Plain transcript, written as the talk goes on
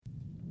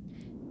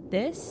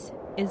This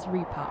is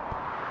Repop.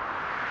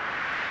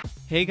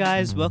 Hey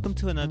guys, welcome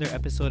to another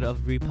episode of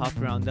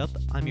Repop Roundup.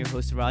 I'm your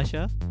host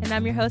Raja. And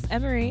I'm your host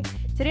Emery.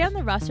 Today on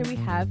the roster we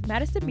have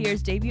Madison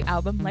Beer's debut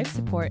album Life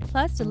Support,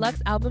 plus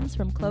deluxe albums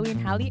from Chloe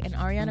and Halle and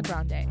Ariana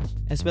Grande.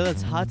 As well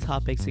as hot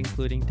topics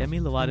including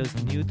Demi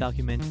Lovato's new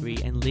documentary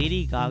and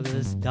Lady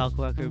Gaga's dog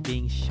walker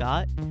being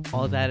shot.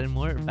 All that and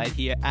more right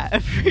here at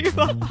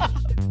Repop.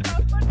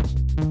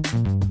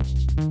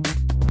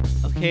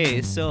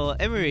 Okay, so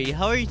Emery,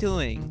 how are you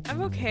doing?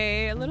 I'm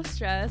okay, a little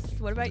stressed.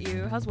 What about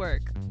you? How's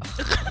work?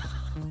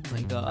 Oh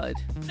my god.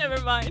 Never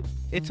mind.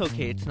 It's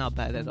okay, it's not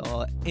bad at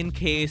all. In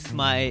case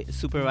my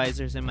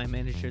supervisors and my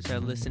managers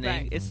are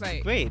listening, it's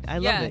great. I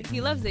love it. Yeah,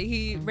 he loves it.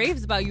 He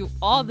raves about you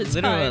all the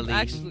time,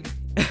 actually.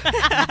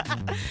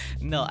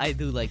 No, I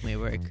do like my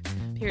work.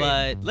 Period.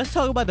 But let's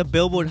talk about the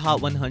Billboard Hot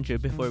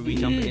 100 before we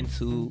jump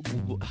into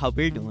how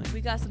we're doing.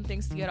 We got some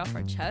things to get off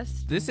our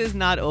chest. This is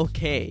not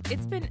okay.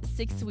 It's been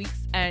 6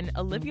 weeks and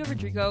Olivia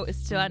Rodrigo is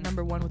still at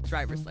number 1 with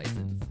driver's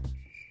license.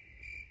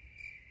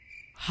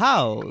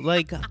 How?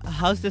 Like,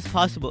 how's this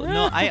possible?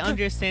 No, I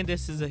understand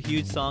this is a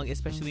huge song,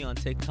 especially on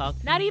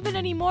TikTok. Not even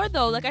anymore,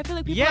 though. Like, I feel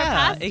like people are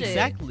past it. Yeah,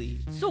 exactly.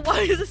 So why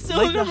is it still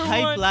like number the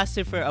hype 1?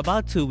 lasted for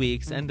about 2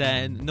 weeks, and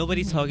then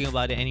nobody's talking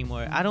about it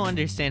anymore. I don't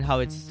understand how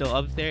it's still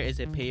up there. Is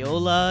it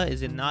payola?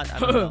 Is it not? I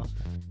don't know.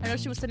 I know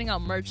she was sending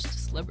out merch to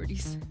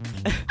celebrities.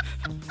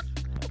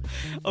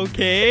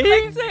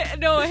 Okay.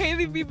 No,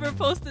 Hailey Bieber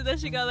posted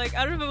that she got, like,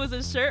 I don't know if it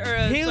was a shirt or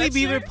a Hailey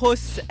sweatshirt. Bieber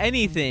posts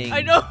anything.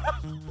 I know.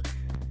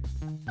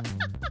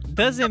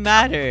 Doesn't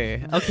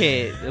matter.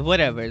 Okay,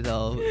 whatever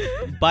though.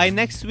 By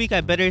next week, I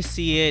better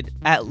see it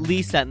at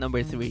least at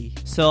number 3.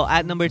 So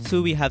at number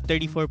 2, we have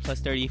 34 plus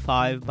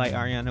 35 by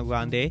Ariana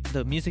Grande.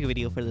 The music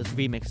video for this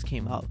remix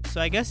came out. So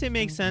I guess it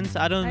makes sense.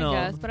 I don't know.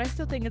 I guess, but I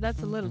still think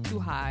that's a little too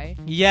high.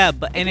 Yeah,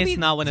 but it's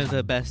not one of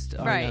the best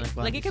Ariana Grande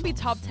Like it could be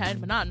songs. top 10,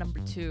 but not number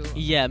 2.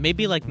 Yeah,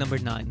 maybe like number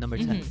 9, number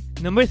 10.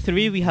 Number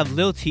 3, we have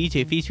Lil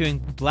TJ featuring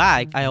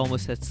Black. I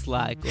almost said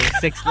Slack or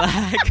Six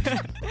Black.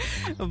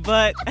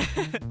 But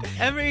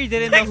Emery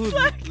didn't know who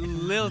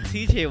Lil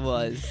TJ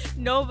was.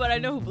 No, but I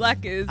know who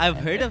Black is. I've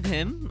heard of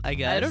him, I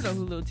guess. I don't know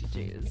who Lil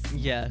TJ is.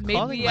 Yeah,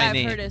 Maybe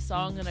I've heard his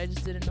song and I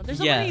just didn't know. There's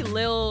so many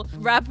Lil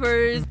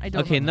rappers. I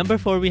don't know. Number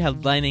 4, we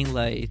have Blinding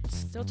Lights.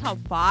 Still top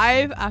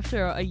 5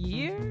 after a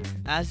year?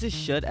 As it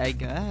should, I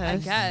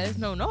guess.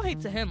 No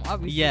hate to him,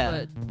 obviously.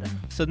 Yeah. But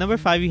So number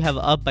 5, we have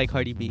Up by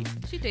Cardi B.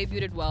 she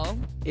debuted well.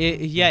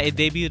 It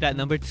debuted at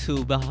number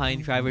 2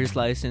 behind Driver's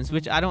License,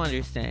 which I don't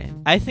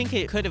understand. I think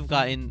it could have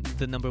gotten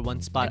the number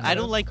 1 spot. I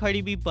don't like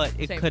Cardi B, but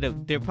it could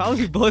have. They're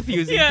probably both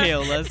using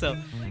payola. So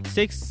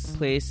 6th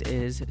place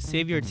is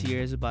Save Your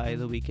Tears by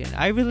The Weeknd.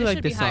 I really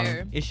like this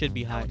song. It should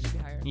be higher.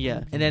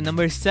 Yeah. And then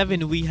number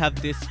 7, we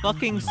have this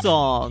fucking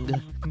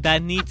song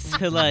that needs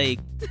to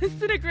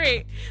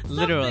disintegrate.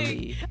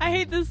 Literally. I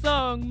hate this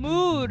song.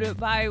 Mood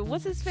by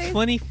what's his face?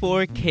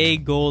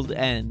 24K Gold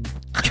N.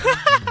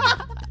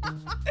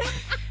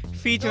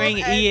 Featuring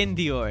Ian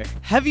Dior.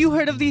 Have you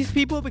heard of these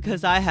people?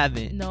 Because I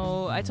haven't.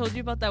 No, I told you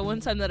about that one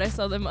time that I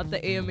saw them at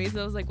the AMAs.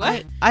 I was like,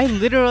 what? I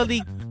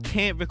literally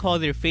can't recall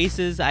their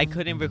faces. I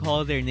couldn't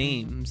recall their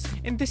names.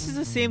 And this is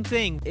the same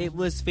thing. It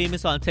was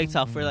famous on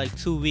TikTok for like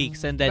 2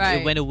 weeks and then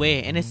it went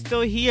away. And it's still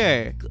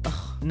here. Ugh.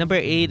 Number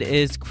 8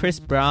 is Chris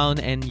Brown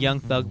and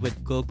Young Thug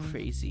with Go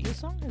Crazy. The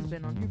song has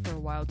been on here for a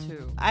while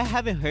too. I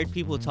haven't heard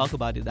people talk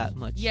about it that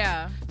much.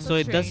 Yeah. So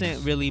it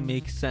doesn't really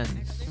make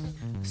sense.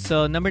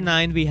 So number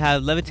 9, we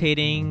have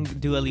Levitating,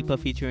 Dua Lipa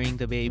featuring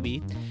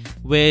DaBaby,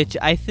 which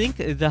I think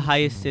the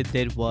highest it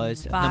did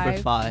was number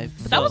 5.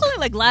 But that was only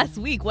like last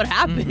week. What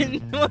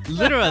happened?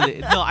 Literally.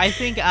 No, I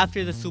think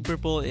after the Super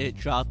Bowl it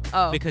dropped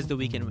because The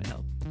Weeknd went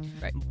out.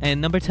 Right. And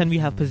number 10, we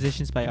have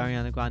Positions by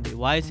Ariana Grande.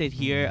 Why is it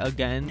here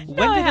again?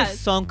 When did this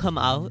song come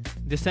out?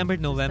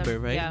 November,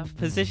 right? Yeah.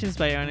 Positions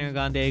by Ariana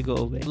Grande, Go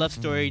Away. Love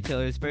Story,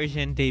 Taylor's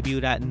version,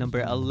 debuted at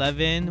number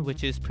 11,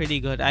 which is pretty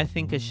good. I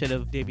think it should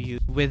have debuted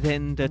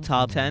within the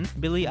top 10.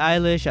 Billie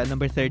Eilish at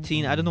number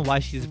 13. I don't know why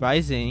she's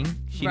rising.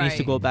 She needs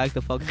to go back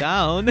the fuck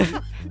down.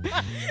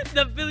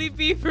 The Billie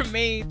B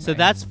remains. So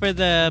that's for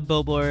the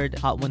Billboard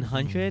Hot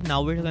 100.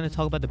 Now we're going to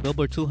talk about the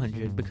Billboard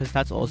 200 because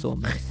that's also a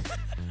mess.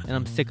 And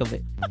I'm sick of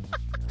it.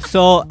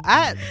 So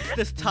at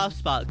this top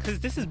spot, because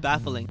this is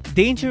baffling,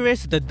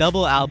 Dangerous, the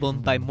double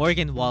album by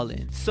Morgan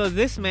Wallen. So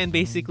this man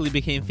basically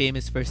became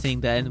famous for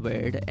saying the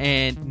N-word,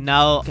 and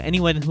now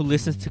anyone who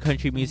listens to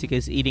country music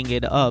is eating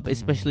it up,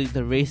 especially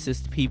the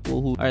racist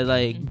people who are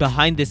like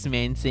behind this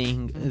man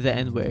saying the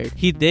N-word.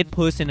 He did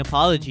post an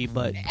apology,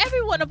 but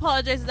everyone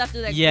apologizes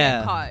after that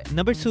getting caught.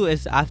 Number 2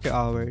 is After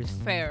Hours.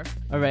 Fair.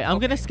 Alright, I'm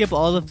gonna skip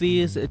all of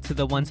these to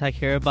the ones I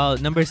care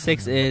about. Number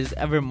 6 is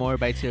Evermore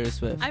by Taylor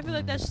Swift. I feel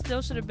like that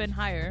still should have been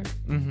higher.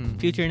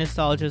 Future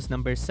Nostalgia is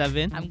number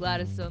 7. I'm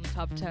glad it's still in the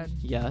top 10.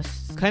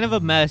 Yes. Kind of a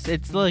mess.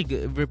 It's like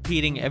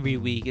repeating every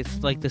week.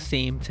 It's like the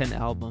same 10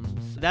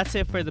 albums. That's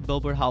it for the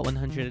Billboard Hot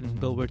 100 and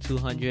Billboard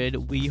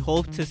 200. We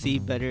hope to see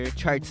better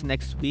charts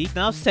next week.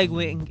 Now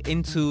segueing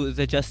into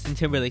the Justin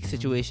Timberlake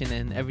situation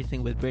and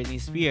everything with Britney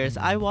Spears,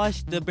 I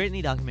watched the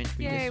Britney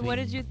documentary this week. What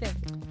did you think?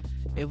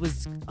 It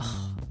was.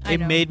 I It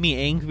know. made me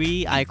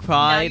angry. I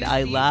cried.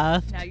 I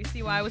laughed. Now you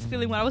see why I was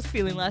feeling what I was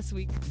feeling last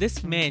week.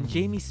 This man,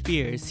 Jamie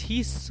Spears,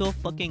 he's so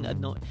fucking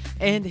annoying.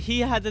 And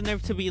he had the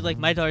nerve to be like,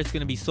 my daughter's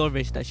gonna be so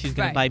rich that she's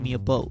gonna Right. buy me a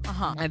boat.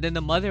 Uh-huh. And then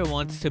the mother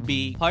wants to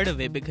be part of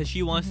it because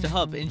she wants to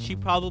help. And she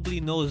probably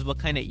knows what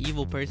kind of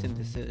evil person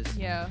this is.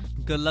 Yeah.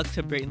 Good luck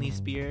to Britney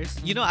Spears.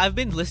 You know, I've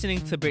been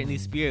listening to Britney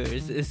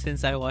Spears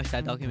since I watched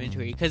that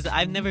documentary because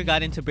I've never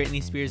got into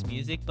Britney Spears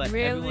music, but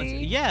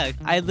Really? yeah,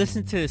 I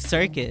listened to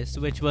Circus,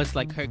 which was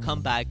like her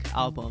comeback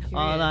album. Period.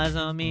 All eyes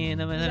on me in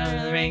the middle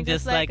of the ring,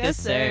 just like a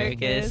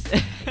circus.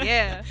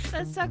 Yeah.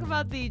 Let's talk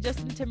about the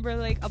Justin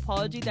Timberlake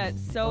apology that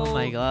so Oh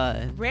my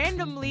god.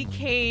 randomly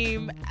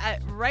came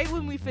at right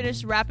when we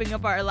finished wrapping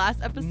up our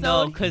last episode.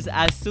 No, because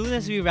as soon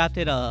as we wrapped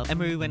it up,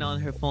 Emery went on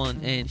her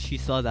phone and she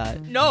saw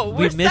that. No,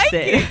 We we're missed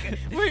psychic.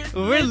 it.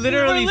 We're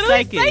literally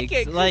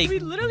psychics. Like- we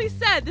literally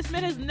said this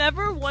man has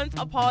never once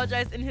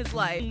apologized in his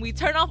life. We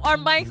turn off our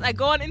mics. I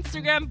go on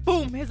Instagram.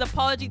 Boom, his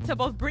apology to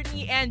both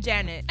Britney and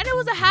Janet, and it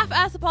was a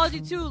half-ass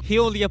apology too. He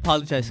only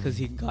apologized because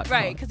he got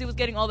Right, caught. because he was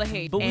getting all the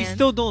hate. But we And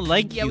still don't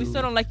like yeah, you. we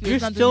still don't like you. You're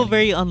It's not still doing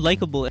very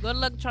unlikable. good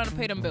luck trying to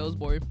pay them bills,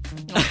 boy.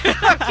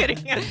 I'm kidding.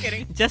 I'm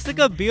kidding.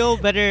 Jessica Biel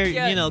better,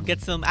 Yeah.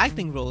 get some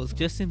acting roles.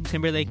 Justin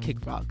Timberlake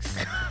kick rocks.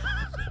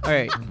 All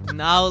right,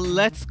 now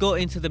let's go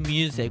into the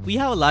music. We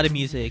have a lot of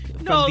music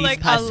from No, these like,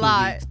 a past 2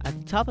 lot. weeks. At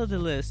the top of the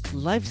list,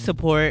 Life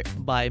Support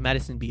by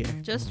Madison Beer.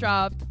 Just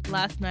dropped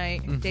last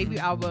night. Mhm. Debut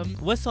album.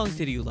 What songs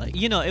did you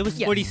like? It was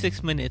Yes.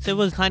 46 minutes. It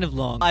was kind of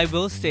long. I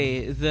will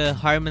say the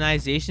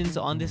harmonizations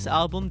on this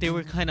album, they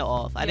were kind of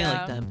off. I didn't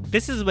like Yeah. them.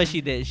 This is what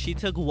she did. She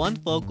took one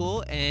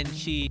vocal and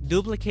she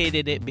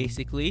duplicated it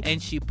basically,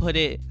 and she put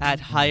it at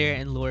higher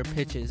and lower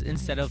pitches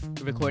instead of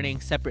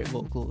recording separate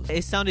vocals.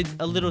 It sounded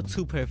a little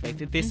too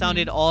perfect. They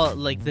sounded all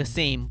like the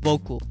same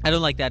vocal. I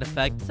don't like that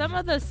effect. Some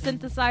of the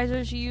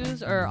synthesizers she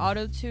used or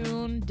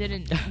auto-tune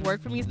didn't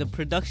work for me. The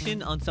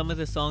production on some of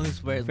the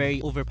songs were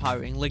very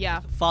overpowering. Like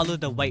Yeah. Follow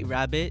the White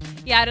Rabbit.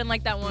 Yeah, I didn't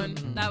like that one.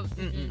 Mm-mm. That was,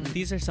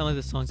 These are some of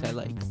the songs I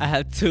like. I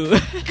have two.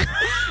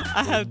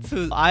 I have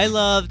two. I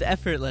loved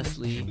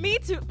Effortlessly. Me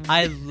too.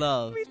 I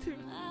love. Me too.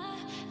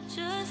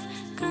 Just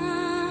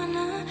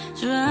gonna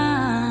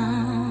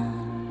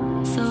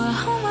drown. So I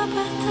hold my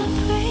breath to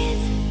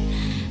breathe.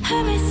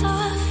 Hurt me so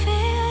I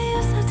feel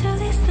used to do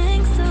these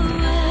things so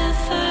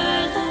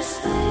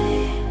effortlessly.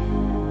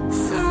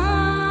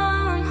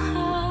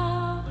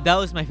 Somehow. That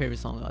was my favorite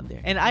song on there.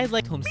 And I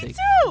liked Homesick. Me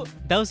too.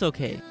 That was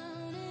okay. In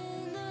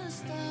the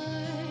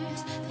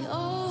stars, they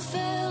all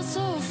felt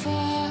so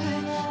far,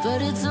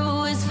 but it's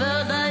always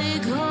felt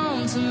like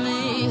home to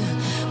me.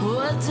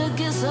 What took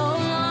it so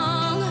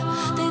long?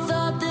 They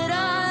thought that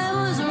I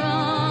was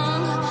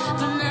wrong,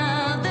 but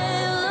now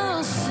they'll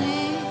all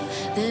see.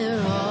 They're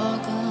all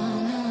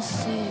gonna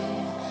see.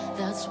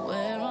 That's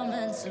where I'm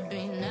meant to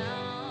be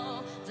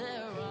now.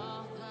 They're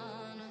all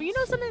gonna. You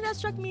know something that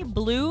struck me?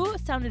 Blue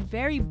sounded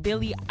very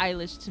Billie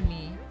Eilish to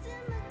me.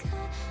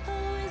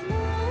 Always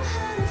know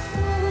how to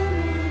fool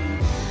me,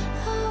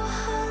 oh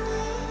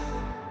honey.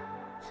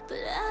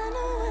 But I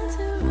know when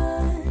to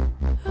run,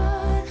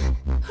 run,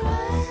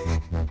 run.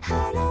 I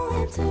know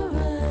when to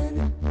run,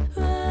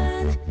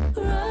 run,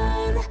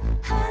 run.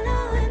 I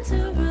know when to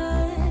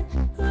run,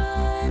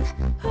 run,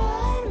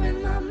 run. When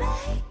my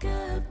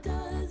makeup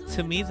does.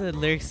 To me, the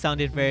lyrics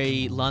sounded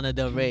very Lana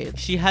Del Rey.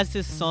 She has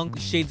this song,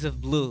 Shades of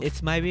Blue.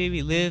 It's my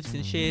baby lives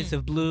in shades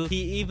of blue.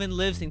 He even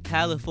lives in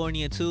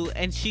California too.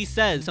 And she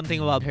says something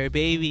about her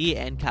baby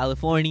and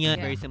California, Yeah.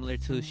 very similar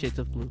to Shades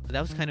of Blue.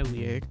 That was kind of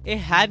weird. It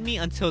had me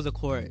until the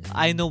chorus.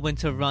 I know when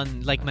to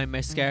run like my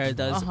mascara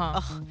does. Uh-huh.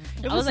 Ugh,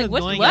 it I was was like,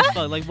 what- annoying what? as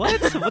fuck. Like,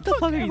 what? What the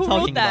fuck are you Who wrote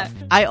talking that?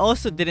 about? I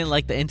also didn't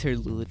like the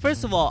interlude.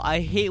 First of all, I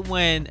hate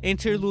when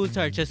interludes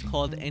are just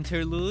called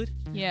interlude.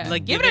 Yeah.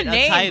 Like, give it a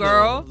name, title,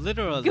 girl.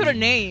 Literally. Give it a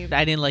name.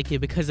 I didn't like it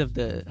because of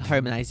the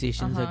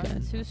harmonizations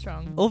again. Too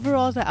strong.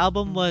 Overall, the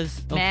album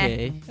was Meh.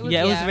 okay. It was- it was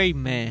yeah. very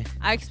meh.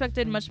 I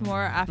expected much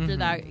more after Mhm.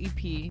 that E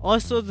EP.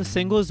 Also, the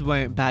singles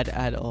weren't bad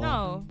at all.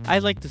 No. I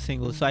liked the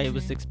singles, so I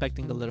was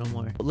expecting a little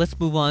more. Let's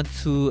move on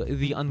to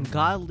The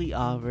Ungodly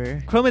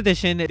Hour. Chrome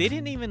Edition, they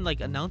didn't even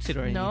announce it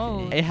or anything.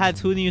 No. It had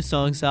 2 new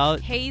songs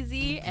out.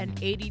 Hazy and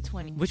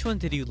 80/20. Which one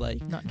did you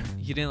like? None.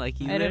 You didn't like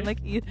either? I didn't like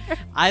either.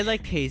 I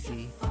liked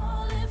Hazy.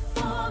 Falling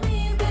for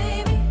me,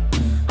 baby.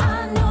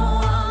 I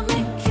know I'll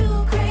make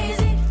you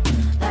crazy.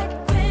 Like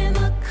when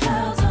the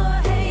clouds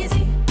are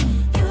hazy.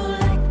 You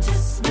like to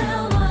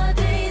smell my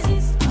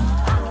daisies.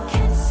 I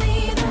can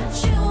see that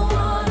you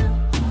wanna.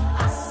 I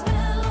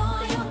smell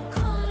all your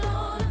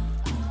cologne.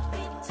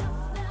 Be tough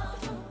now,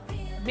 don't be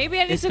a Maybe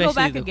I need to go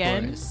back the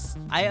again. chorus.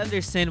 I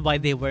understand why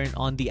they weren't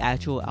on the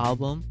actual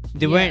album.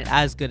 They Yeah. weren't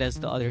as good as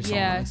the other songs.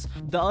 Yeah.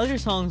 The other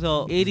songs,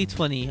 though,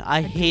 80/20,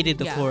 I hated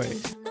the Yeah.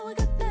 chorus. No, I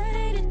got that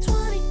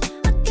 80/20.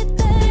 I get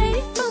that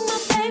 80 from my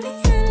baby,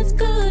 and it's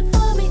good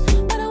for me.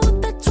 But I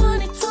want that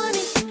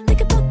 20/20.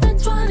 Think about that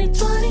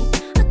 20/20.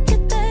 I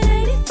get that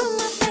 80 from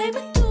my baby.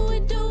 Do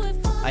it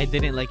for I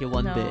didn't like it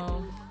one No. bit.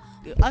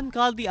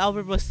 Ungodly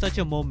Hour was such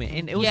a moment,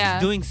 and it was Yeah.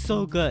 doing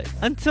so good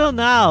until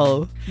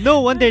now.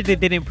 No wonder they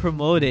didn't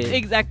promote it.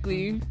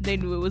 Exactly. They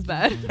knew it was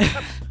bad.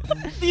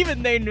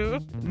 Even they knew.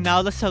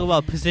 Now let's talk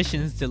about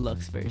Positions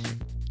Deluxe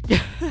version.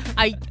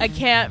 I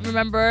can't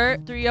remember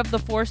 3 of the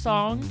 4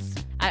 songs.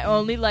 I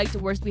only liked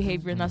Worst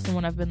Behavior, and that's the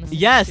one I've been listening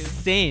Yes, to.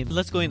 same.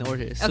 Let's go in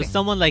order. So Okay.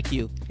 Someone Like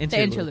You. The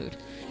interlude.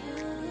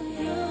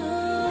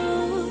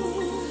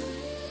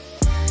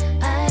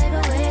 I've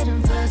been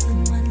waiting for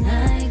someone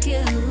like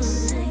you.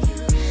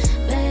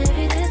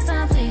 Baby, this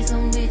time please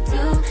don't be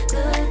too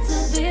good to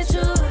be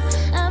true.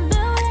 I've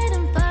been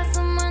waiting for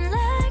someone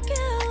like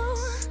you.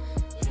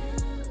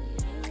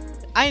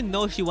 I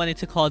know she wanted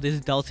to call this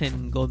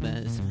Dalton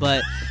Gomez,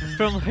 but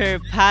from her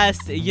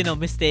past,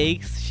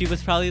 mistakes, she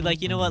was probably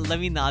like, you know what, let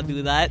me not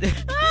do that.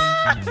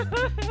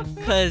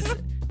 Because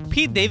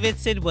Pete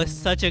Davidson was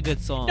such a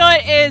good song. No,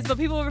 it is, but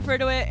people refer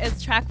to it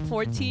as track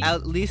 14.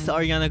 At least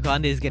Ariana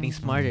Grande is getting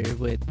smarter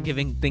with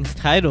giving things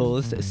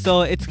titles,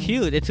 so it's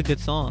cute. It's a good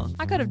song.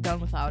 I could have done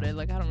without it.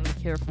 Like, I don't really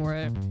care for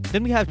it.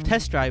 Then we have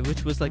Test Drive,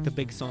 which was like the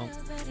big song.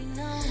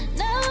 Now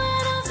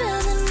I don't feel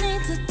the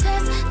need to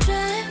test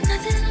drive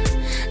nothing.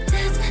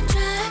 Test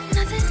drive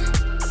nothing.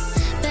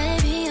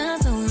 Baby, I'm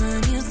so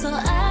on you, so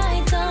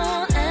I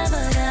don't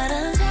ever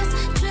gotta test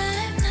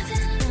drive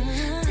nothing.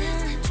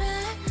 Test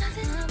drive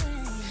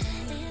nothing.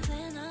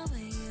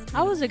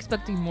 I was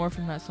expecting more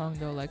from that song,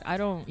 though. Like, I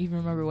don't even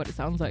remember what it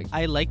sounds like.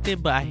 I liked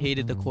it, but I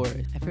hated the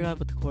chorus. I forgot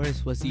what the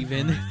chorus was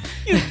even.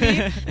 You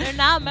see? They're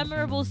not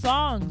memorable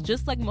songs,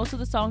 just like most of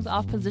the songs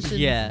off Positions.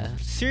 Yeah,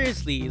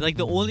 seriously, like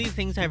the only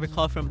things I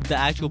recall from the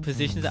actual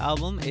Positions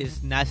album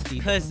is Nasty,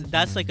 because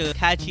that's like a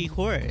catchy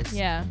chorus.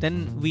 Yeah.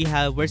 Then we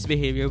have Worst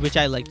Behavior, which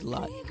I liked a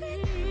lot.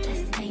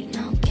 This ain't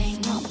no game,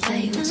 won't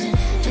play with you.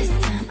 This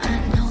time I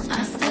know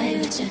I'll stay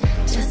with you.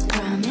 Just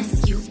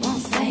promise you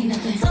won't say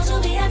nothing. Don't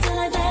you be acting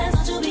like that,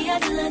 don't you be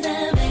acting like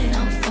that, baby.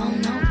 No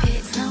phone, no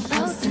pics, no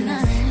posting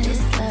nothing.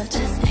 This love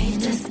just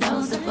ain't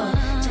disposable.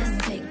 Just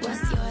take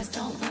what's yours,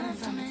 don't run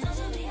from it. Don't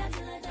you be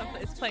acting like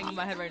that. It's playing in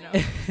my head right now.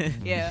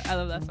 Yeah, I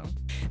love that song.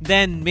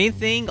 Then main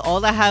thing,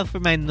 all I have for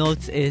my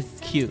notes is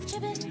cute.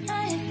 Trippin',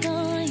 I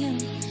adore you.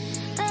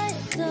 I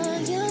adore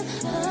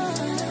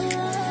you.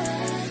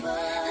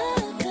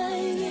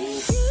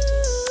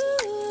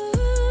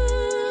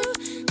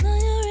 No,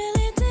 you're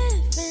really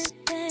different,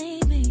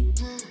 baby.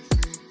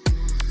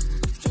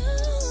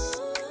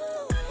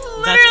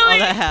 That's all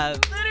I have.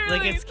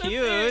 Like, literally, it's that's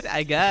cute, it.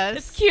 I guess.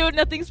 It's cute,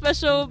 nothing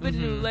special, but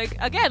new. Mhm. Like,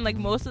 again, like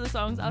most of the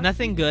songs.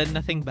 Nothing good,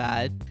 nothing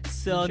bad.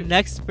 So True.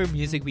 next for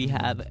music we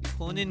have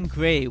Conan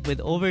Gray with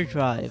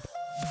Overdrive.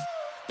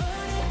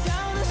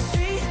 Down the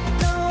street,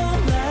 no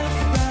left,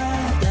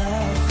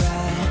 right.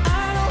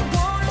 I don't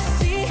wanna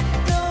see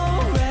no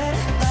red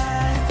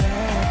light.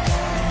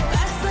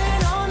 Fast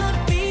lane on the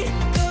beat,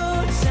 go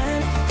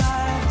 10,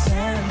 5,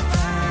 10,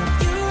 5.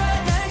 You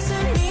right next to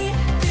me,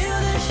 feel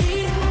the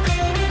heat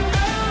going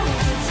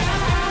overdrive.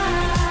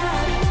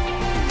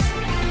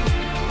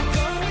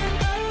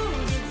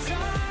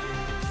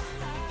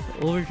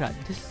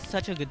 Overdrive. This is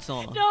such a good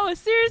song. No,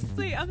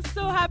 seriously, I'm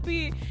so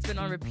happy. It's been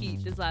on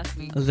repeat this last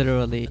week.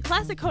 Literally.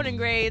 Classic Conan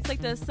Gray. It's like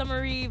the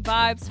summery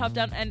vibes, top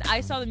down. And I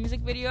saw the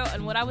music video,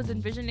 and what I was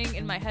envisioning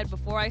in my head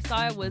before I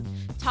saw it was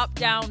top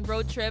down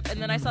road trip.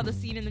 And then I saw the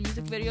scene in the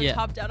music video, Yeah.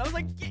 top down. I was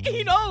like, yeah,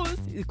 he knows.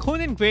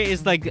 Conan Gray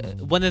is like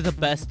one of the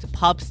best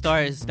pop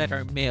stars that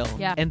are male.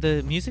 Yeah. And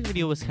the music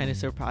video was kind of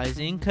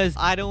surprising because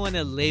I don't want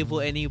to label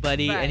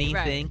anybody Right,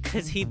 anything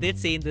because he did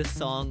say in this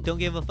song, don't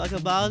give a fuck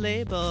about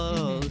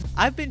labels.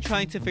 I've been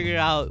trying to figure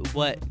out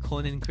what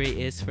Conan Gray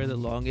is for the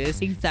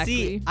longest. Exactly.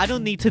 See, I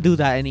don't need to do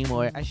that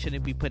anymore. I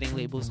shouldn't be putting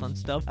labels on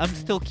stuff. I'm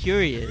still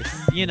curious.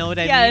 You know what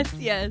I Yes,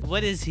 mean? yes.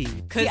 What is he?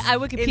 Because I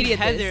Wikipedia'd in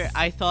Heather, this.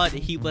 I thought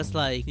he was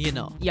like,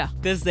 Yeah.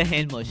 does the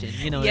hand motion.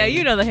 You know what Yeah, I mean?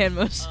 you know the hand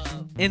motion.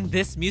 In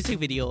this music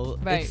video,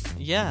 Right. it's,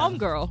 yeah.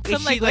 Homegirl. So Is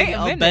I'm she like, like wait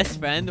a a minute. best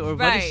friend or what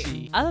Right. is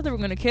she? I thought they were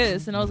gonna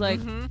kiss, and I was like,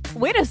 Mhm.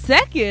 wait a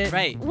second.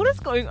 Right. What is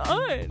going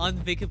on? On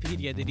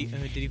Wikipedia, did he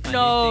find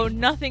No, anything?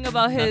 nothing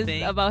about his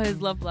Nothing?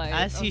 love life.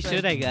 As he was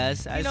should, like, I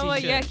guess. As You know he what?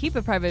 should. Yeah, keep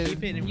it private.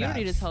 Keep it in you don't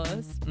need to wraps. tell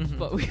us, Mhm.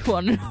 but we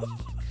want to know.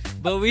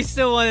 But we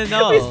still want to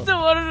know. We still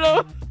want to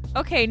know.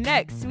 Okay,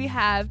 next we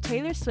have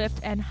Taylor Swift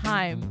and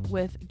Haim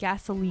with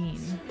Gasoline.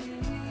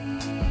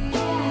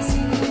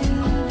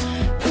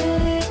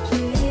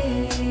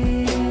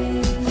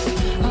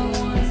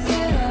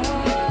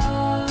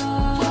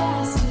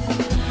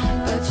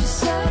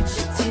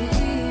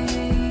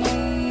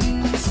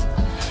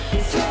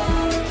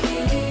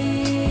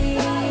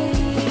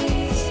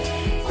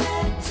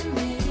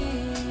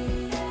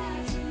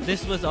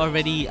 This was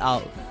already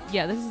out.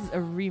 Yeah, this is a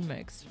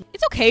remix.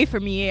 It's okay for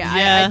me.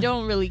 Yeah. I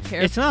don't really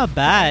care. It's not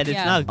bad. It's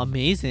Yeah. not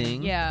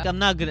amazing. Yeah. I'm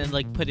not gonna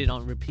like put it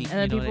on repeat. And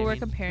then you know people what were I mean?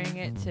 comparing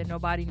it to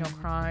Nobody No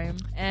Crime.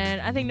 And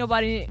I think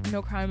Nobody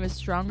No Crime is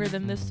stronger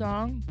than this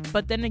song.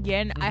 But then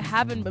again, I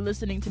haven't been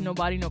listening to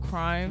Nobody No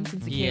Crime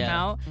since it came Yeah.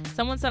 out.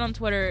 Someone said on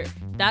Twitter,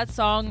 that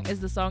song is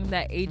the song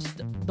that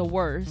aged the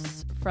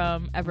worst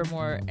from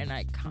Evermore, and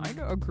I kind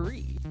of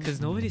agree.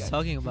 Because nobody's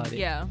talking about it.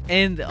 Yeah.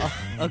 And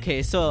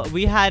okay, so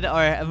we had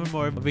our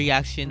Evermore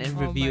reaction and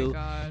Oh my review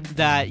God.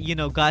 that, you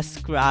know, got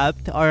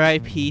scrapped.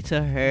 RIP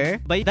to her.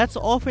 But that's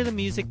all for the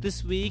music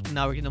this week.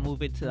 Now we're gonna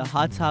move into the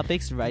hot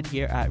topics right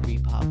here at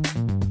Repop.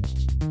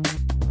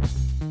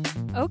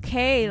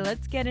 Okay,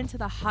 let's get into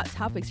the hot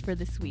topics for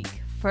this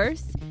week.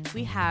 First,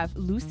 we have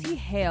Lucy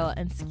Hale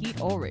and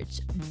Skeet Ulrich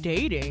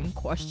dating? ?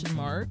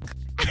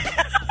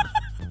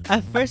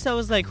 At first, I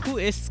was like, who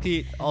is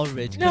Skeet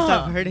Ulrich? Because No.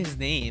 I've heard his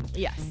name.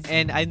 Yes.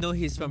 And I know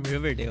he's from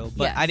Riverdale,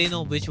 but Yes. I didn't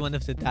know which one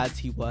of the dads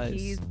he was.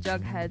 He's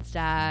Jughead's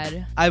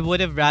dad. I would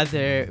have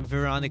rather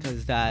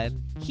Veronica's dad.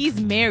 He's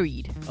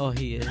married Oh,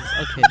 he is.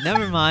 Okay,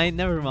 never mind.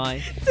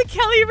 to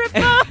Kelly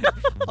Ripa.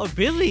 Oh,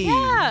 really?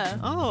 Yeah.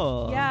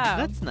 Oh, Yeah.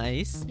 That's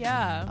nice.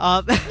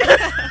 Yeah.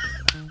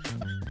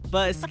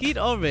 But Skeet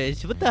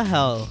Ulrich, what the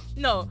hell?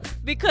 No,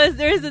 because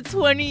there's a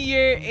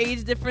 20-year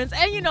age difference.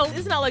 And, you know,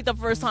 it's not like the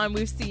first time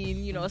we've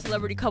seen, you know, a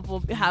celebrity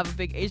couple have a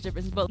big age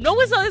difference. But no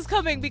one saw this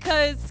coming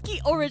because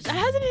Skeet Ulrich,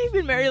 hasn't he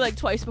been married like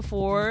twice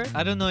before?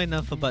 I don't know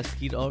enough about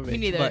Skeet Ulrich. Me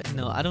neither. But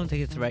no, I don't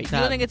think it's right. You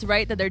don't think it's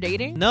right that they're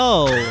dating?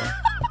 No.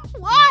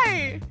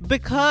 Why?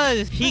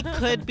 Because he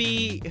could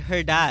be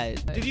her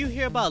dad. Did you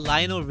hear about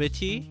Lionel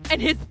Richie?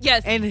 And his,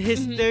 yes. And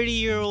his Mhm.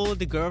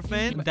 30-year-old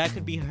girlfriend? That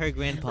could be her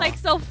grandpa. Like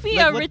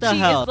Sophia Like, what the Richie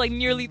hell? is like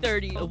nearly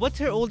 30. What's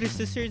her older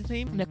sister's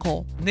name?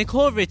 Nicole.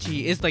 Nicole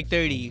Richie is like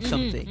 30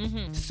 something.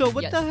 mhm. So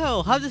what Yes. the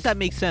hell? How does that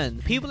make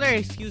sense? People are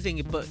excusing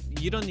it, but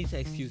you don't need to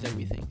excuse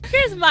everything.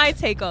 Here's my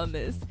take on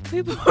this.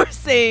 People were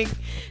saying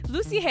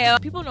Lucy Hale,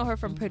 people know her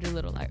from Pretty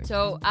Little Liars.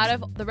 So out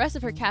of the rest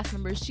of her cast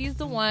members, she's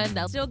the one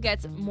that still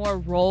gets more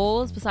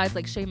roles besides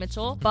like Shay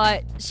Mitchell.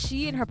 But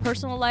she, in her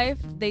personal life,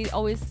 they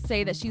always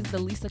say that she's the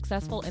least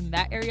successful in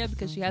that area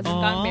because she hasn't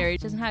Aw. gotten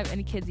married. She doesn't have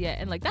any kids yet.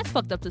 And like, that's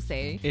fucked up to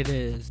say. It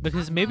is.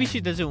 Because maybe she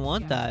doesn't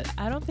want that.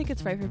 I don't think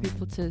it's right for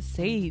people to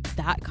say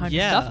that kind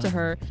Yeah. of stuff to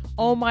her.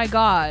 Oh my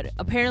God.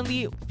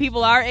 Apparently,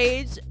 people our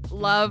age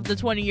love the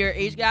 20-year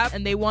age gap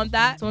and they want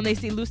that. So when they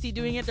see Lucy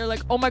doing it, they're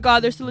like, oh my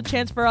God, there's still a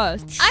chance for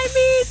us. I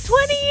mean,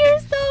 20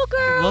 years though,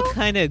 girl. What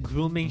kind of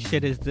grooming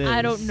shit is this?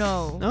 I don't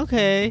know.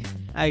 Okay.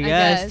 I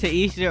guess guess. to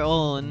each their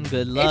own.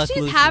 Good luck. If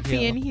she's Lucy happy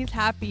Hale. and he's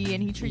happy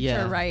and he treats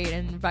Yeah. her right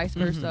and vice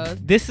versa.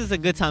 Mhm. This is a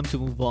good time to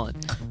move on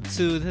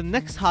to the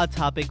next hot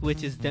topic,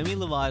 which is Demi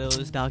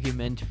Lovato's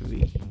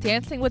documentary.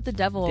 Dancing with the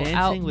Devil Dancing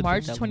out with the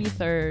March Devil.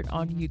 23rd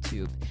on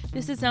YouTube.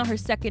 This is now her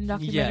second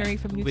documentary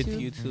from YouTube. With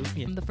YouTube.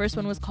 Yeah. The first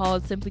one was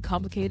called Simply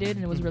Complicated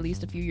and it was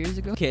released a few years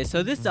ago. Okay,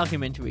 so this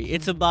documentary,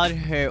 it's about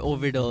her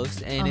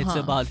overdose and it's Uh-huh.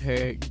 about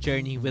her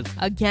journey with.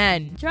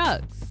 Again,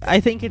 drugs. I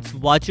think it's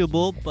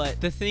watchable, but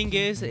the thing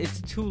is,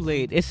 it's too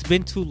late. It's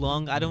been too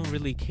long. I don't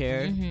really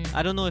care. Mhm.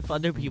 I don't know if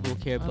other people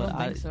care, but don't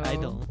think so. I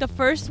don't. The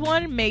first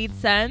one made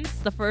sense,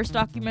 the first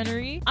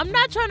documentary. I'm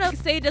not trying to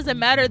say it doesn't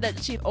matter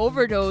that she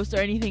overdosed or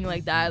anything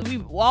like that.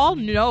 We all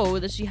know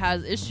that she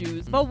has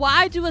issues. But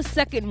why do a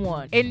second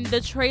one? In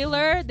the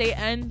trailer, they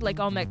end like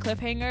on that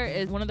cliffhanger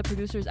is one of the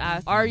producers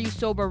asked, are you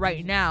sober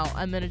right now?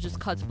 And then it just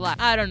cuts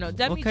black. I don't know.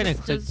 Demi What kind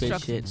of just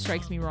clickbait shit?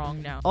 strikes me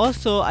wrong now.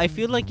 Also, I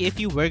feel like if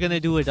you were gonna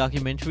do a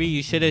documentary,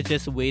 you should have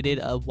just waited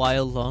a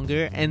while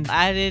longer and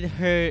added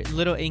her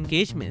little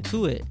engagement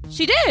to it.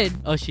 She did.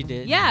 Oh, she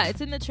did? Yeah,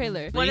 it's in the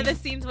trailer. One of See? the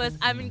scenes was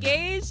I'm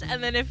engaged,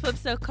 and then it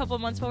flips a couple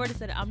months forward and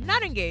said I'm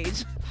not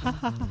engaged.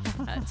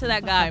 To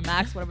that guy,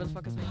 Max, whatever the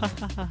fuck his name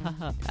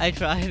is. I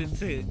tried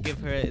to give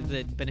her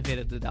the benefit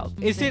of the doubt.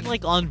 Is it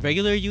like on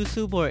regular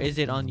YouTube or is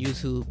it on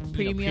YouTube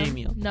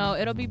Premium. No,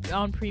 it'll be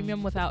on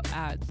premium without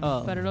ads.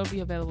 Oh. But it'll be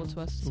available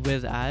to us.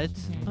 with ads?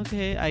 Mhm.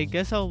 Okay, I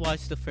guess I'll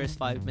watch the first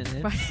 5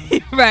 minutes.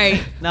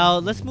 Right. Now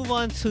let's move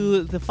on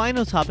to the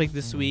final topic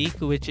this week,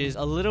 which is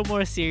a little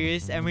more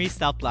serious. Emery,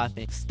 stop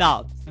laughing.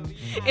 Stop.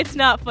 It's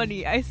not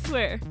funny, I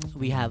swear.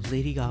 We have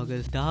Lady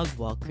Gaga's dog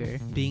walker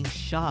being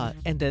shot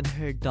and then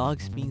her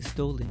dogs being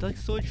stolen. It's like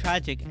so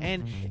tragic,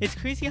 and it's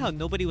crazy how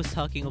nobody was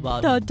talking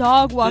about The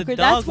dog walker. dog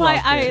That's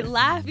why I walker.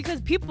 laugh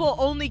because people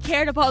only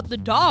cared about the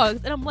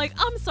dogs. And I'm like,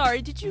 I'm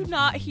sorry, did you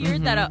not hear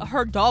Mhm. that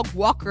her dog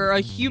walker,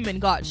 a human,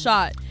 got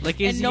shot? Like,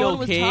 is And he no one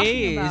was okay?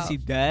 talking Is about. he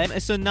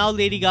dead? So now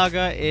Lady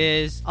Gaga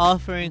is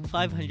offering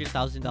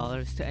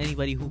 $500,000 to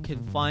anybody who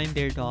can find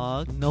their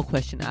dog, no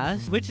question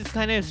asked. Which is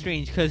kind of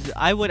strange because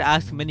I would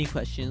ask many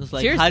questions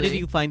like, how did Seriously.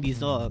 you find these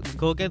dogs?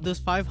 Go get those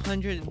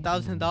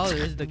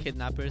 $500,000, the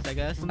kidnappers, I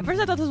guess. At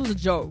first I thought this was a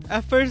joke.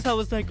 At first I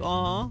was like,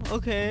 oh,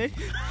 okay.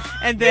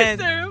 And It's then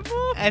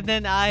terrible. and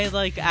then I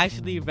like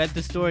actually read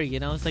the story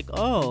and I was like,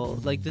 oh,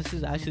 like this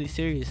is actually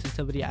serious and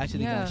somebody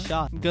actually got Yeah.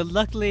 shot. Good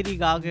luck, Lady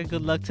Gaga.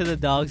 Good luck to the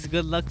dogs.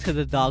 Good luck to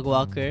the dog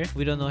walker.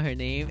 We don't know her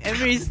name.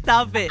 Emery,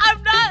 stop it.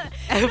 I'm not.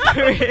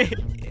 Emery.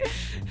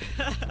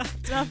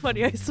 It's not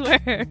funny, I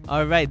swear.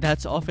 All right,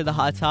 that's all for the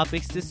hot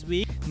topics this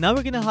week. Now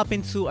we're gonna hop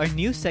into our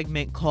new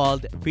segment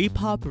called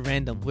Repop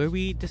Random, where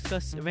we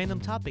discuss random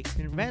topics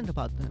and rant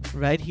about them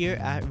right here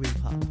at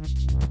Repop.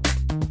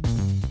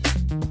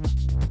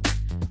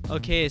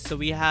 Okay, so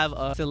we have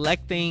a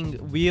selecting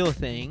wheel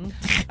thing.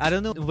 I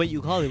don't know what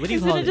you call it. What do you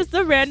Isn't call it it? just a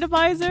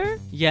randomizer?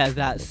 Yeah,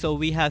 that. So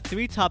we have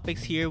 3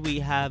 topics here. We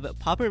have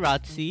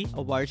paparazzi,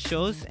 award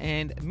shows,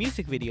 and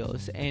music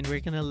videos. And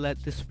we're going to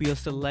let this wheel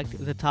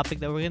select the topic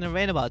that we're going to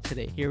rant about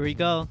today. Here we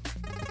go.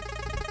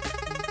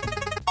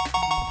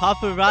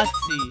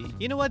 Paparazzi.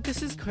 You know what?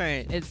 This is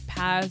current. It's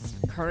past,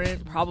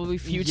 current, probably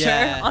future,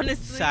 Yeah,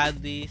 honestly.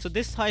 sadly. So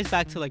this ties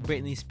back to like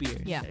Britney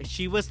Spears. Yeah.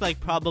 She was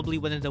like probably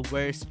one of the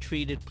worst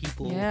treated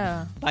people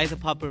Yeah. by the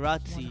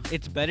paparazzi.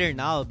 It's better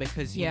now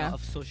because you Yeah. know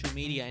of social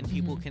media and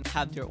people can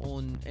have their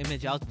own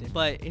image out there.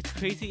 But it's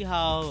crazy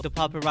how the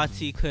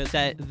paparazzi could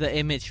set the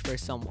image for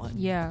someone.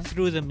 Yeah.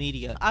 Through the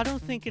media. I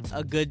don't think it's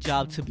a good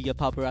job to be a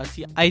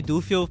paparazzi. I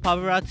do feel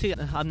paparazzi.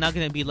 I'm not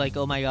gonna be like,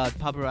 oh my god,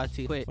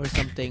 paparazzi quit or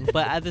something.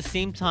 But at the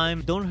same time,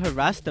 don't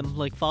harass them.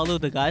 Like follow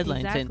the guidelines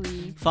Exactly.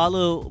 and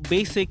follow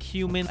basic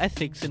human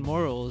ethics and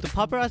morals. The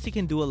paparazzi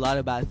can do a lot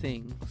of bad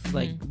things.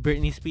 Like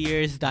Britney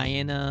Spears,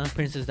 Diana,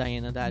 Princess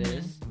Diana, that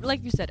is.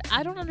 Like you said,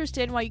 I don't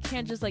understand why you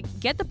can't just like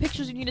get the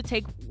pictures you need to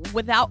take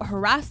without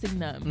harassing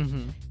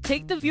them.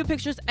 Take the few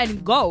pictures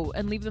and go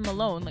and leave them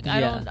alone. Like I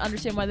Yeah. don't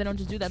understand why they don't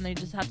just do that and they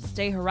just have to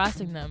stay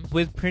harassing them.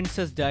 With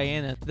Princess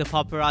Diana, the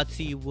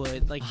paparazzi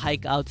would like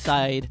hike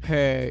outside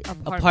her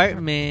Apartment.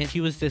 apartment.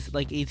 She was this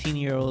like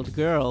 18-year-old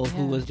girl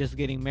who Yeah. was just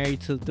getting married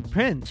to the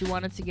prince. She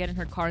wanted to get in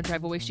her car and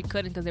drive away. She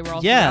couldn't because they were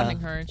all Yeah, surrounding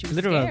her and she was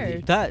literally.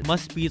 scared. That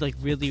must be like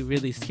really,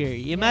 really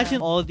scary.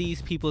 Imagine all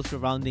these people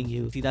surrounding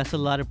you. See, that's a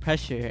lot of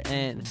pressure,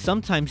 and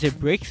sometimes it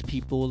breaks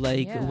people.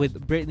 Like Yeah.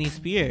 with Britney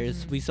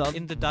Spears, we saw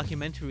in the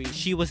documentary,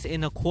 she was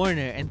in a corner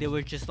and they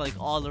were just like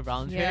all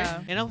around Yeah.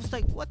 her, and I was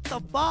like, what the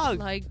fuck?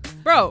 Like,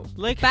 bro,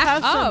 Like back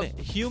have up. some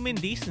human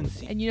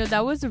decency. And you know,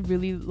 that was a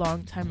really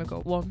long time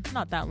ago. Well,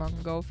 not that long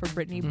ago for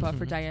Britney, but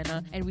for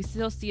Diana. And we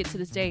still see it to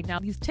this day. Now,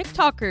 these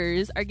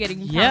TikTokers are getting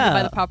pounded Yeah.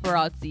 by the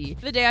paparazzi.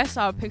 The day I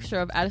saw a picture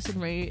of Addison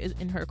Rae is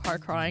in her car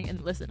crying.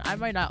 And listen, I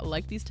might not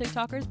like these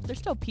TikTokers, but they're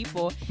still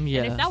people.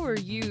 Yeah. And if that were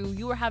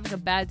you were having a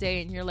bad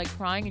day and you're like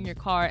crying in your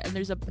car and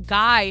there's a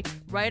guy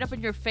right up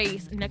in your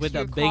face next With to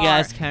a your car.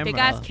 big-ass camera. Big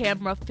ass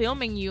camera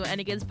filming you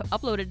and it gets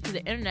uploaded to the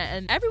internet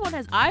and everyone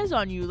has eyes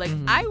on you. Like,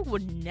 I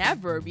would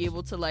never be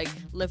able to like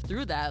live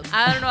through that.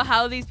 I don't know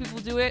how these people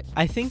do it.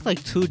 I think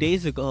like 2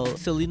 days ago,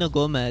 Selena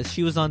Gomez,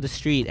 she was on the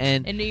street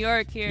and In New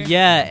York here.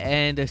 yeah,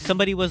 and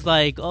somebody was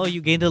like, oh,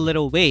 you gained a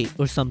little weight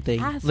or something.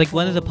 Like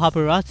one of the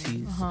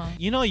paparazzis. Uh-huh.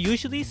 You know,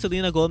 usually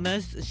Selena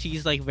Gomez,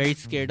 she's like very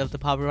scared of the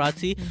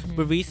paparazzi.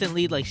 But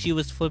recently, like she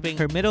was flipping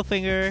her middle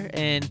finger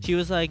and she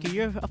was like,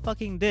 you're a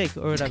fucking dick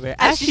or whatever.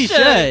 As she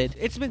should.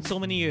 It's been so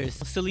many years.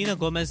 Selena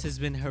Gomez has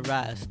been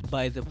harassed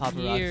by the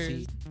paparazzi.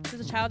 Years. She's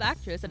a child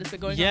actress and it's been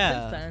going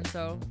Yeah. on since then.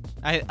 So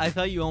I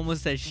thought you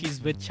almost said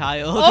she's with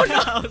child. Oh, no.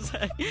 I was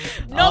like,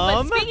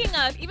 no, but speaking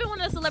of, even when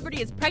a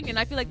celebrity is pregnant,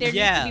 I feel like there needs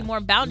Yeah, to be more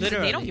boundaries.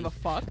 And they don't literally. give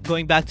a fuck.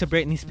 Going back to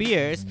Britney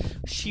Spears,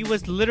 she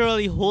was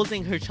literally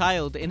holding her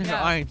child in her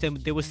Yeah. arms and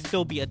they would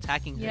still be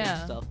attacking her Yeah.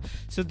 and stuff.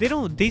 So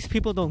these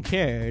people don't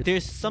care.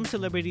 There's some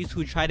celebrities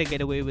who try to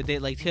get away with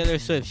it, like Taylor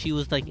Swift. She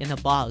was like in a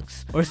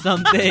box or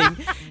something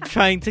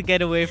trying to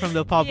get away from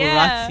the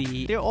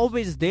paparazzi. They're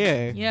always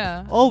there.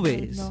 Yeah.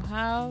 Always. I don't know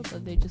how,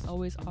 but they just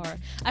always are.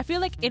 I feel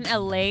like in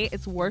LA,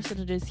 it's worse than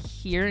it is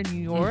here in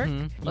New York.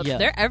 But Yeah.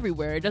 they're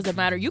everywhere. It doesn't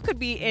matter. You could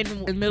be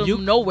in the middle You-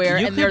 of nowhere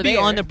You and could they're be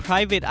there. on a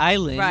private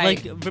island.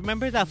 Right. Like,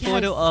 remember that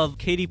photo of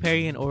Katy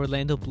Perry and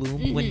Orlando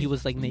Bloom when he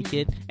was like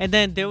naked? And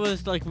then there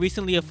was like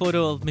recently a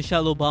photo of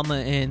Michelle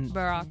Obama and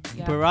Barack.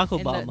 Yeah. Barack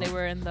In the- Obama. they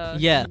were in the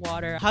yeah.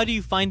 water. How do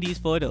you find these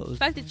photos? The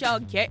fact that y'all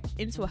get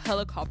into a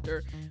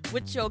helicopter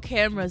with your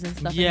cameras and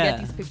stuff Yeah. and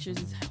get these pictures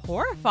is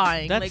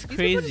horrifying. That's like, these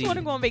people just crazy. want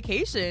to go on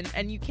vacation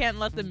and you can't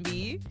let them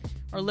be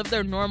or live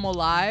their normal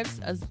lives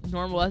as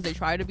normal as they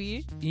try to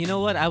be. You know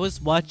what? I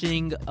was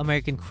watching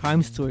American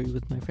Crime Story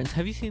with my friends.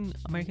 Have you seen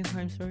American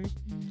Crime Story?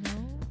 No.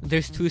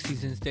 There's 2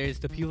 seasons. There's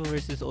The People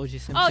versus O.J.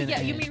 Simpson. Oh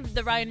yeah, you and- mean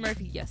the Ryan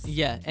Murphy? Yes.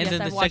 Yeah, and Yes,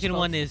 then I've the watched second both.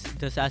 one is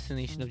The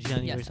Assassination of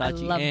Gianni Yes, I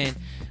Versace. loved And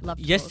Loved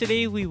both.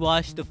 yesterday we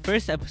watched the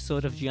first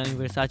episode of Gianni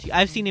Versace.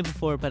 I've seen it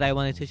before, but I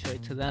wanted to show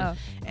it to them.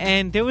 Oh.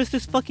 And there was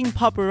this fucking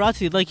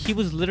paparazzi. Like, he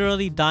was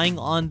literally dying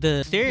on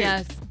the stairs.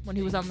 Yes, when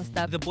he was on the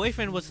step. The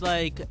boyfriend was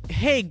like,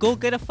 hey, go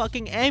get a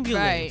fucking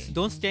ambulance. Right.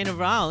 Don't stand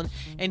around.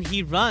 And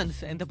he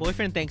runs. And the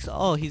boyfriend thinks,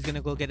 oh, he's going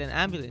to go get an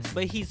ambulance.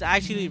 But he's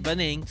actually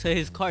running to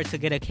his car to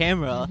get a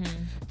camera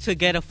to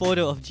get a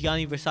photo of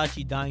Gianni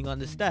Versace dying on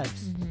the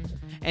steps.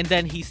 And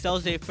then he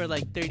sells it for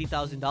like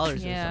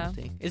 $30,000 Yeah. or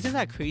something. Isn't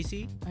that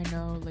crazy? I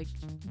know, like,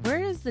 where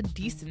is the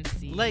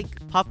decency? Like,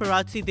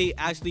 paparazzi, they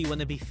actually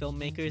want to be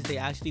filmmakers. They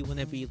actually want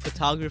to be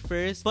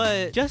photographers.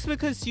 But just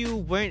because you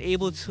weren't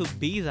able to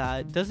be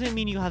that doesn't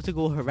mean you have to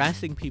go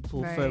harassing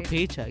people for a Right.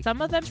 paycheck.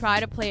 Some of them try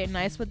to play it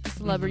nice with the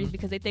celebrities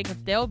because they think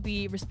if they'll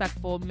be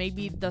respectful,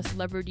 maybe the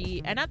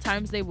celebrity, and at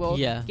times they will,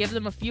 Yeah. give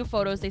them a few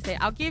photos. They say,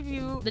 I'll give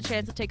you the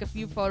chance to take a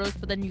few photos,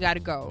 but then you gotta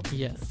go.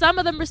 Yeah. Some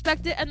of them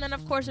respect it, and then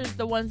of course there's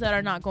the ones that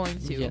are not going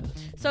to. Yeah.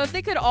 So if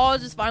they could all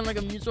just find like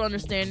a mutual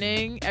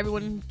understanding,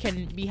 everyone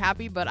can be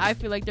happy. But I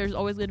feel like there's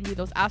always going to be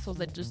those assholes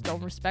that just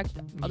don't respect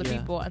other Yeah.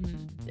 people, and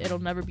it'll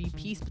never be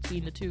peace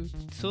between the two.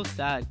 It's so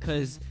sad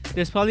because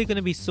there's probably going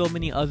to be so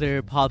many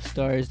other pop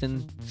stars and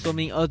so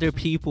many other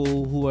people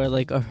who are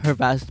like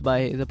harassed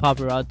by the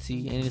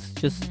paparazzi, and it's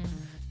just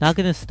not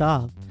going to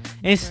stop.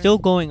 And it's Right. still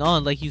going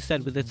on, like you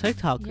said, with the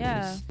TikTokers.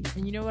 Yeah.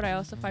 And you know what I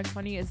also find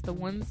funny is the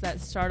ones that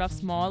start off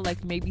small,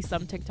 like maybe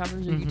some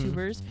TikTokers or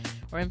YouTubers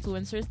or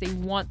influencers, they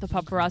want the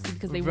paparazzi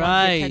because they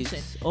want the attention.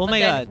 Oh But my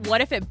then god.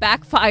 what if it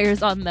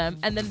backfires on them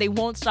and then they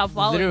won't stop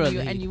following you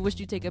Literally. and you wish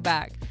you take it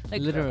back? Like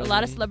a lot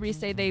Literally. of celebrities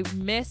say they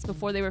miss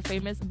before they were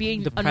famous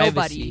being The a nobody.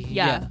 privacy,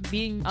 Yeah. yeah.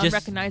 Being Just-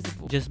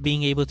 unrecognizable. Just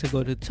being able to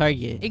go to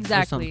Target or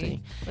Exactly.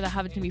 something. Without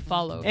having to be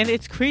followed. And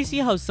it's crazy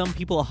how some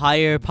people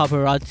hire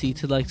paparazzi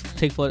to like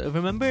take photos.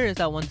 Remember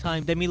that one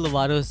time Demi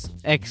Lovato's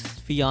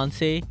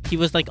ex-fiance, he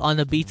was like on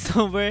a beach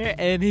somewhere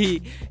and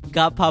he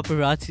got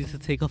paparazzi to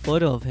take a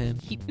photo of him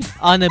He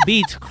on a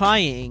beach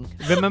crying.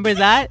 Remember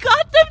that?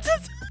 got them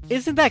to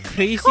Isn't that call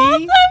crazy?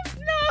 them?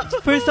 No.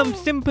 For some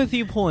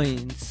sympathy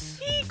points.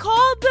 He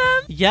called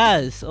them?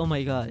 Yes. Oh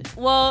my god.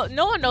 Well,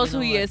 no one knows You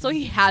know who he what? is, so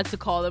he had to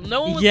call them.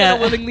 No one was Yeah.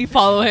 gonna willingly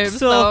follow him.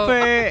 So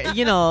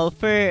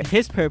for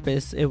his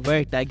purpose, it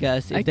worked. I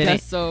guess it I didn't.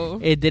 guess so.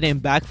 It didn't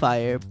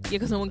backfire. Yeah,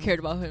 because no one cared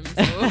about him.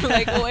 So,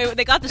 like,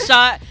 they got the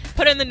shot,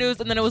 put it in the news,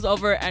 and then it was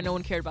over, and no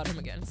one cared about him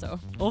again. So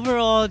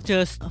Overall,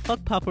 just fuck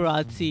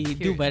paparazzi.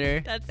 Do Period. better.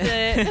 That's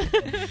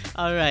it.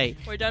 All right.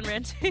 We're done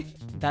ranting.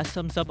 That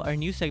sums up our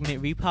new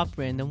segment, Repop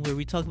Random, where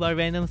we talk about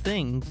random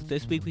things.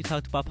 This week we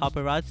talked about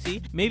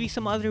paparazzi. Maybe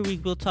some other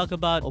week we'll talk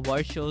about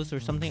award shows or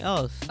something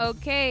else.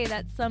 Okay,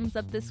 that sums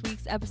up this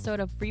week's episode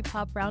of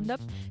Repop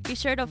Roundup. Be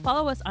sure to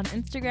follow us on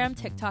Instagram,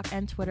 TikTok,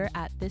 and Twitter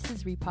at This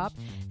Is Repop.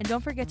 And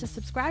don't forget to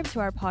subscribe to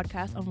our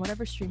podcast on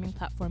whatever streaming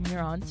platform you're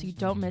on so you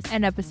don't miss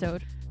an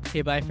episode.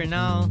 Okay, bye for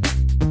now.